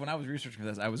like when I was researching for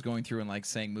this, I was going through and like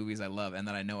saying movies I love and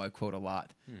that I know I quote a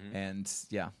lot. Mm-hmm. And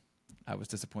yeah, I was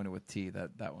disappointed with T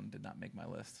that one did not make my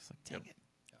list. It's like, dang Yep.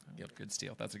 it. Yep. Good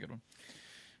steal. That's a good one.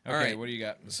 All Okay, right. what do you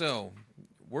got? So,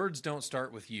 words don't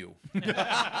start with you.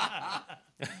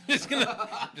 just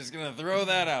gonna throw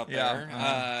that out there.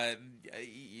 Yeah.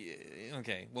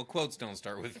 Okay. Well, quotes don't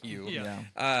start with you.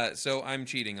 Yeah. So I'm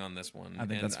cheating on this one, I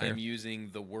think and that's fair. I'm using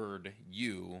the word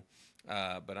 "you,"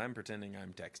 but I'm pretending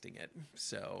I'm texting it.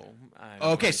 So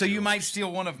Okay, so you might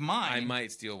steal one of mine. I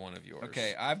might steal one of yours.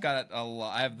 Okay, I've got a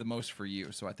lot. I have the most for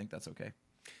you, so I think that's okay.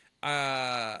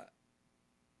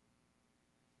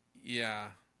 Yeah.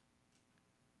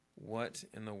 What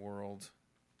in the world?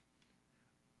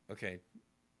 Okay,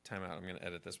 time out. I'm going to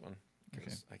edit this one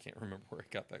because I can't remember where I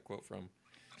got that quote from.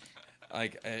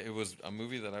 Like, it was a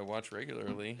movie that I watch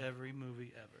regularly. Every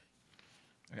movie ever.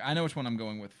 Okay, I know which one I'm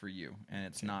going with for you, and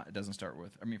it's not. It doesn't start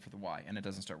with. I mean, for the Y, and it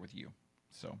doesn't start with you.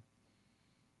 So.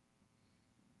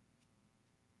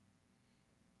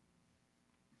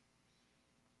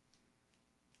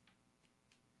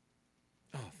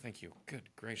 Oh, thank you. Good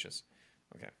gracious.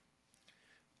 Okay.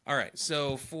 All right.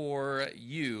 So for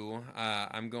you,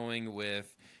 I'm going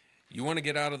with, you want to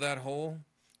get out of that hole?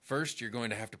 First, you're going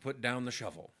to have to put down the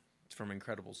shovel. It's from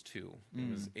Incredibles 2.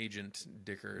 It was Agent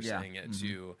Dicker saying it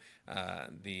to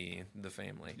the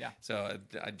family. Yeah. So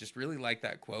I just really like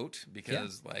that quote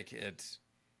because like it's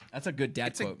That's a good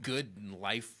dad quote. a good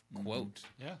life quote.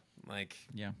 Yeah. Like,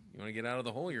 Yeah. you want to get out of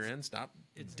the hole you're in, stop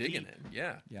It's digging deep. it.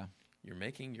 Yeah. Yeah. You're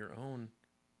making your own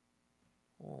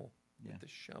hole Yeah. with the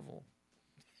shovel.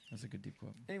 That's a good deep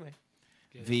quote. Anyway.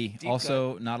 V. Deep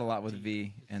Also, not a lot with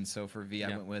V. And so for V, I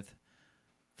Yeah. went with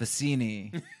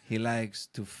Vicini. He likes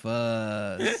to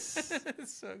fuss.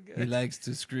 It's so He good. likes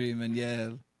to scream and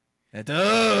yell at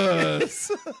us.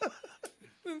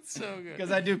 It's so good.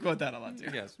 Because I do quote that a lot too.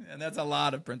 Yes. And that's a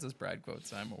lot of Princess Bride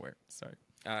quotes. I'm aware. Sorry.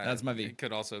 That's my V. It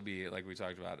could also be, like we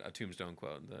talked about, a Tombstone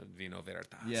quote, the Vino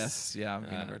Veritas. Yes. Yeah.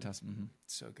 Vino Uh, Veritas. Mhm.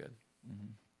 So good.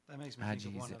 That makes me Ah, think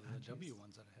of one geez. of the W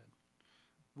ones that I had.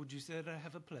 Would you say that I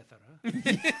have a plethora?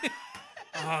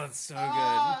 Oh, it's so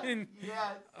good.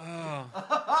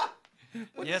 Oh.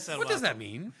 Yes, What does that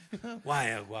mean? Why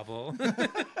a guapo?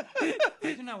 I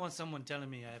do not want someone telling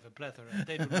me I have a plethora.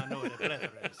 They do not know what a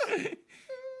plethora is.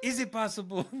 Is it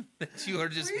possible that you are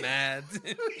just mad?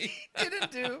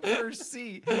 Didn't do for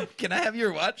C. Can I have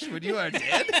your watch when you are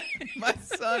dead? My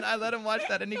son, I let him watch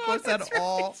that, and he quotes that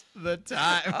all the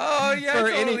time. Oh, yeah, For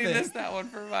I totally anything. missed that one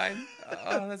for mine.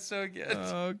 Oh, that's so good.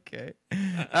 Okay.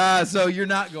 So you're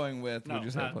not going with. No, would you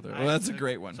say not- Well, I- that's a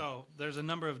great one. So there's a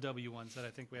number of W ones that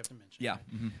I think we have to mention. Yeah.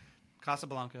 Mhm.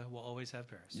 Casablanca will always have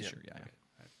Paris. Sure.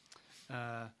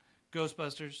 Yeah.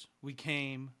 Ghostbusters, we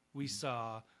came, we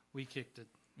saw, we kicked it.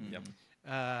 Yep.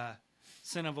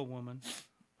 Sin of a Woman.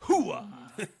 Hooah!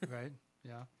 Right?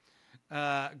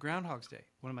 Yeah. Groundhog's Day,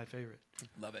 one of my favorite.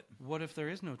 Love it. What if there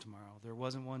is no tomorrow? There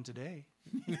wasn't one today.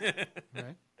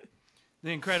 Right?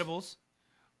 The Incredibles.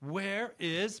 Where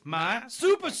is my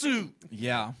super suit?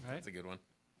 Yeah. Right? That's a good one.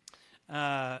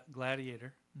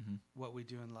 Gladiator. What We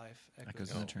Do in Life.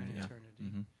 Echoes in Eternity. Yeah.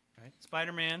 Mhm. Right?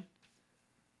 Spider-Man.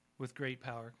 With great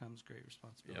power comes great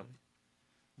responsibility. Yep.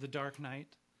 The Dark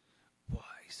Knight. Why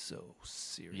so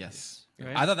serious? Yes.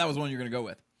 Right? I thought that was one you were going to go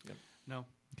with. No.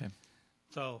 Okay.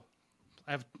 So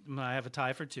I have a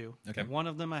tie for two. Okay. One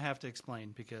of them I have to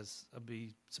explain because I'll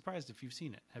be surprised if you've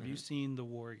seen it. Have you seen The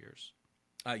Warriors?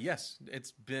 Yes,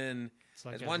 it's been. It's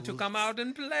like It's a one to l- come out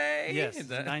and play. Yes, Is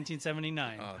that-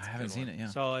 1979. Oh, it's I a haven't good seen one. it. Yeah.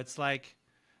 So it's like,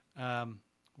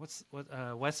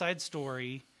 West Side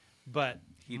Story, but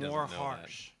He doesn't more know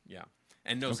harsh, that. Yeah,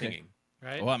 and no Okay. singing.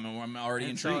 right? Oh, I'm already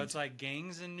and intrigued. so it's like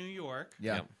gangs in New York,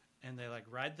 yeah. Yep. and they like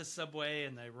ride the subway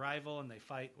and they rival and they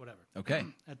fight, whatever. Okay.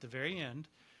 At the very end,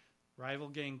 rival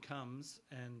gang comes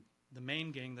and the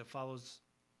main gang that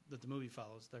the movie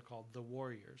follows, they're called the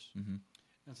Warriors. Mm-hmm.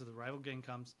 And so the rival gang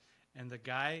comes, and the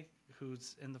guy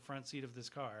who's in the front seat of this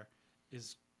car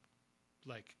is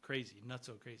like crazy,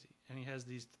 nutso crazy. And he has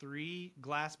these 3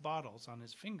 glass bottles on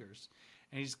his fingers,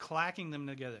 and he's clacking them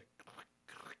together.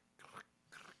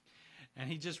 And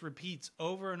he just repeats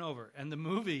over and over. And the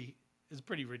movie is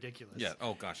pretty ridiculous. Yeah.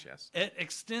 Oh gosh, yes. It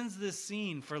extends this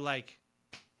scene for like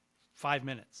 5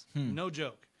 minutes. No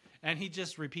joke. And he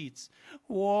just repeats,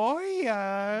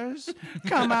 Warriors,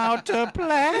 come out to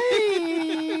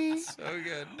play. So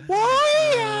good.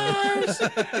 Warriors,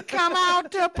 come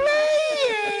out to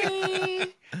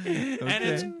play.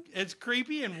 And it's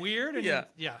creepy and weird. And Yeah.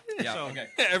 yeah. Yeah. So, Okay.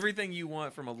 Everything you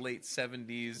want from a late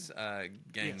 '70s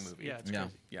gang Yes, movie. yeah, it's Yeah.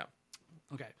 crazy. Yeah.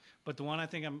 Okay. But the one I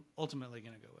think I'm ultimately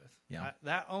going to go with. Yeah.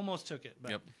 That almost took it.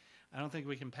 But Yep. I don't think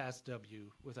we can pass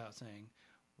W without saying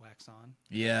wax on.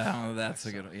 Yeah. Oh, that's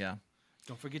a good one. Yeah.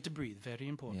 Don't forget to breathe. Very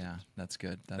important. Yeah. That's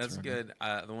good. That's real good.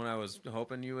 The one I was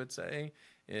hoping you would say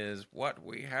is what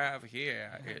we have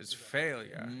here is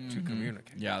failure to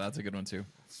communicate. Yeah. That's a good one too.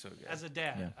 So good. As a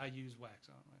dad, Yeah. I use wax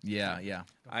on. Yeah. Yeah.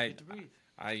 Don't I forget to breathe.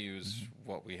 I use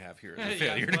what we have here as a Yeah,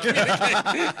 failure to well,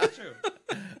 communicate. that's true.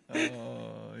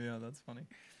 Oh, yeah. That's funny.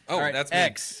 Oh, All right, that's me.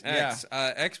 X. X.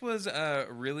 X was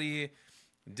really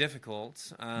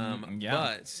difficult, yeah.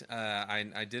 but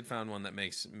I did find one that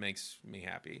makes me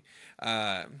happy.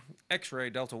 X-Ray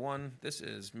Delta One. This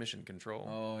is Mission Control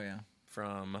Oh, yeah.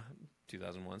 from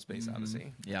 2001: Space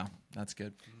Odyssey. Yeah. That's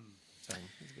good. So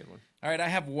it's a good one. All right, I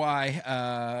have Y,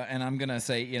 and I'm gonna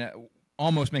say,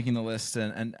 almost making the list,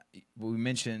 and we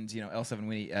mentioned, L7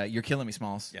 Winnie. You're killing me,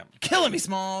 Smalls. Yep. You're killing me,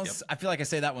 Smalls. Yep. I feel like I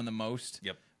say that one the most.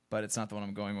 Yep. But it's not the one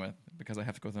I'm going with because I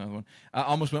have to go with another one. I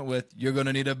almost went with "You're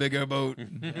gonna need a bigger boat."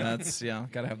 That's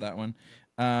gotta have that one.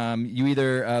 You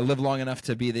either live long enough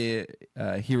to be the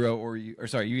hero, or you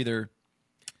either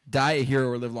die a hero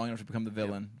or live long enough to become the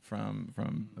villain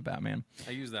from Batman.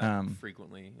 I use that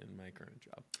frequently in my current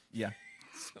job. Yeah.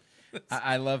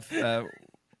 I love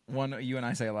one you and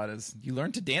I say a lot is "You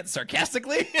learn to dance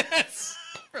sarcastically." Yes.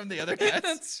 From the other cats.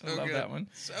 That's so I love good. that one.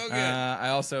 So good. I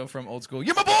also from old school.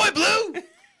 You're my boy, Blue.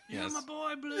 You're Yes. my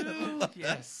boy, Blue.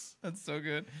 Yes. That's so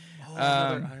good. Oh,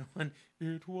 another island.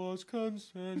 It was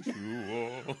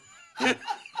consensual. From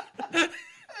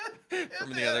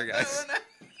the other guys.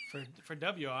 For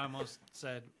W, I almost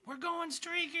said, we're going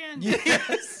streaking.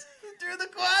 Yes. Through the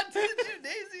quad to the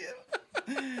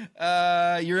gymnasium.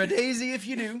 You're a daisy if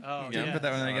you do. Oh, Yeah, yeah. put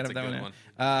that one in. I Oh, gotta that's put that a one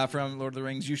good in. From Lord of the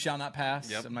Rings, You Shall Not Pass.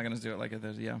 Yep. I'm not gonna do it like it.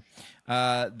 Yeah.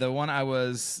 The one I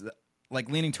was like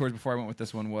leaning towards before I went with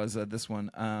this one was this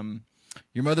one.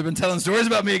 Your mother been telling stories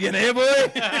about me again, hey boy?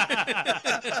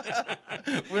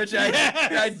 Which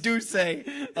I do say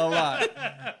a lot.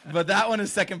 But that one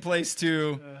is second place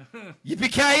to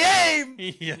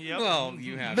Yippee-ki-yay, Yeah. Yep. Well,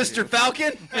 you have Mr.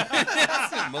 Falcon.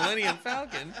 Millennium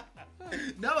Falcon.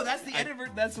 No, that's the end of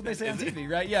it. That's what they say on TV,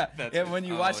 right? Yeah. That's Yeah, when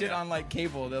you oh, watch it yeah. on like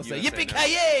cable, they'll say USA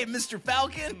 "Yippee-ki-yay, Mr.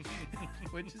 Falcon,"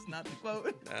 which is not the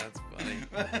quote. That's funny.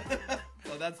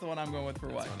 So that's the one I'm going with for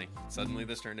That's Y. funny. Suddenly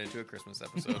this turned into a Christmas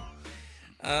episode.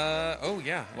 Oh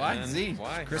yeah. Y? And Z.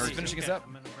 Y. Chris is Or- finishing us Okay, up.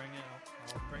 I'm going to bring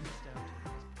it. I'll bring this down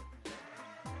to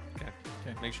Okay.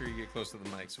 Okay. Make sure you get close to the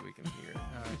mic so we can hear it.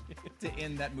 All right. To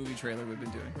end that movie trailer we've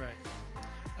been doing. Right.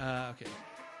 Okay.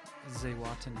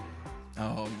 Zehuataneo.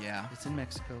 Oh yeah. It's in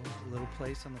Mexico, a little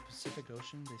place on the Pacific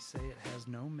Ocean. They say it has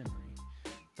no memory.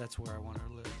 That's where I want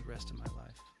to live the rest of my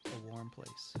life. A warm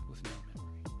place with no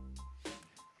memory.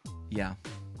 Yeah.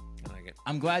 I like it.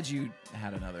 I'm glad you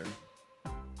had another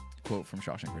quote from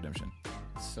Shawshank Redemption.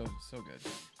 So good.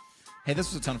 Hey,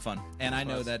 this was a ton of fun, and I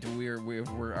know that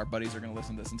we're our buddies are going to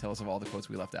listen to this and tell us of all the quotes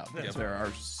we left out, because there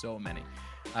are so many.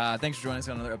 Thanks for joining us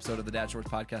on another episode of the Dad Shorts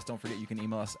Podcast. Don't forget you can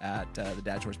email us at the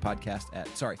Dad Shorts Podcast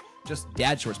just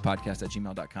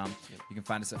dadshortspodcast@gmail.com. You can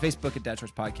find us at Facebook at Dad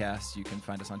Shorts Podcast. You can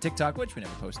find us on TikTok, which we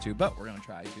never post to, but we're going to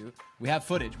try to. We have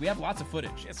footage. We have lots of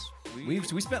footage. Yes. We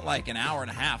spent like an hour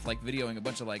and a half like videoing a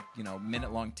bunch of like,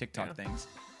 minute-long TikTok things.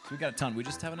 We got a ton. We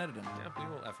just haven't edited them. Yeah,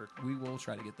 we will effort. We will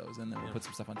try to get those, and then we'll put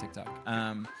some stuff on TikTok.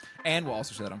 And we'll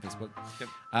also share that on Facebook.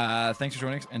 Yep. Thanks for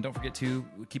joining us, and don't forget to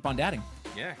keep on dadding.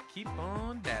 Yeah, keep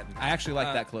on dadding. I actually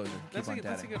like that closer. That's a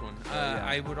good one.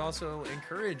 I would also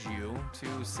encourage you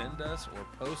to send us or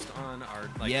post on our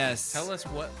yes. Tell us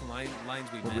what lines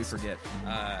we missed. What we forget.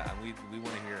 We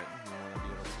want to hear it. We want to be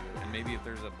able to, and maybe if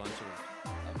there's a bunch of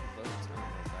votes, I don't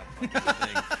know if that's a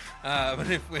thing. But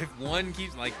if one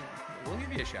keeps we'll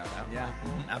give you a shout out. Yeah,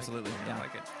 absolutely. I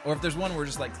like it. Or if there's one where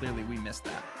just clearly we missed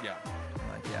that. Yeah.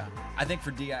 I think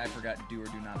for DI, I forgot do or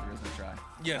do not the Rhythmic Try.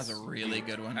 Yes. That's a really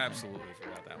good one. Absolutely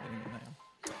forgot that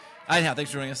one. Anyhow,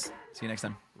 thanks for joining us. See you next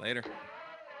time. Later.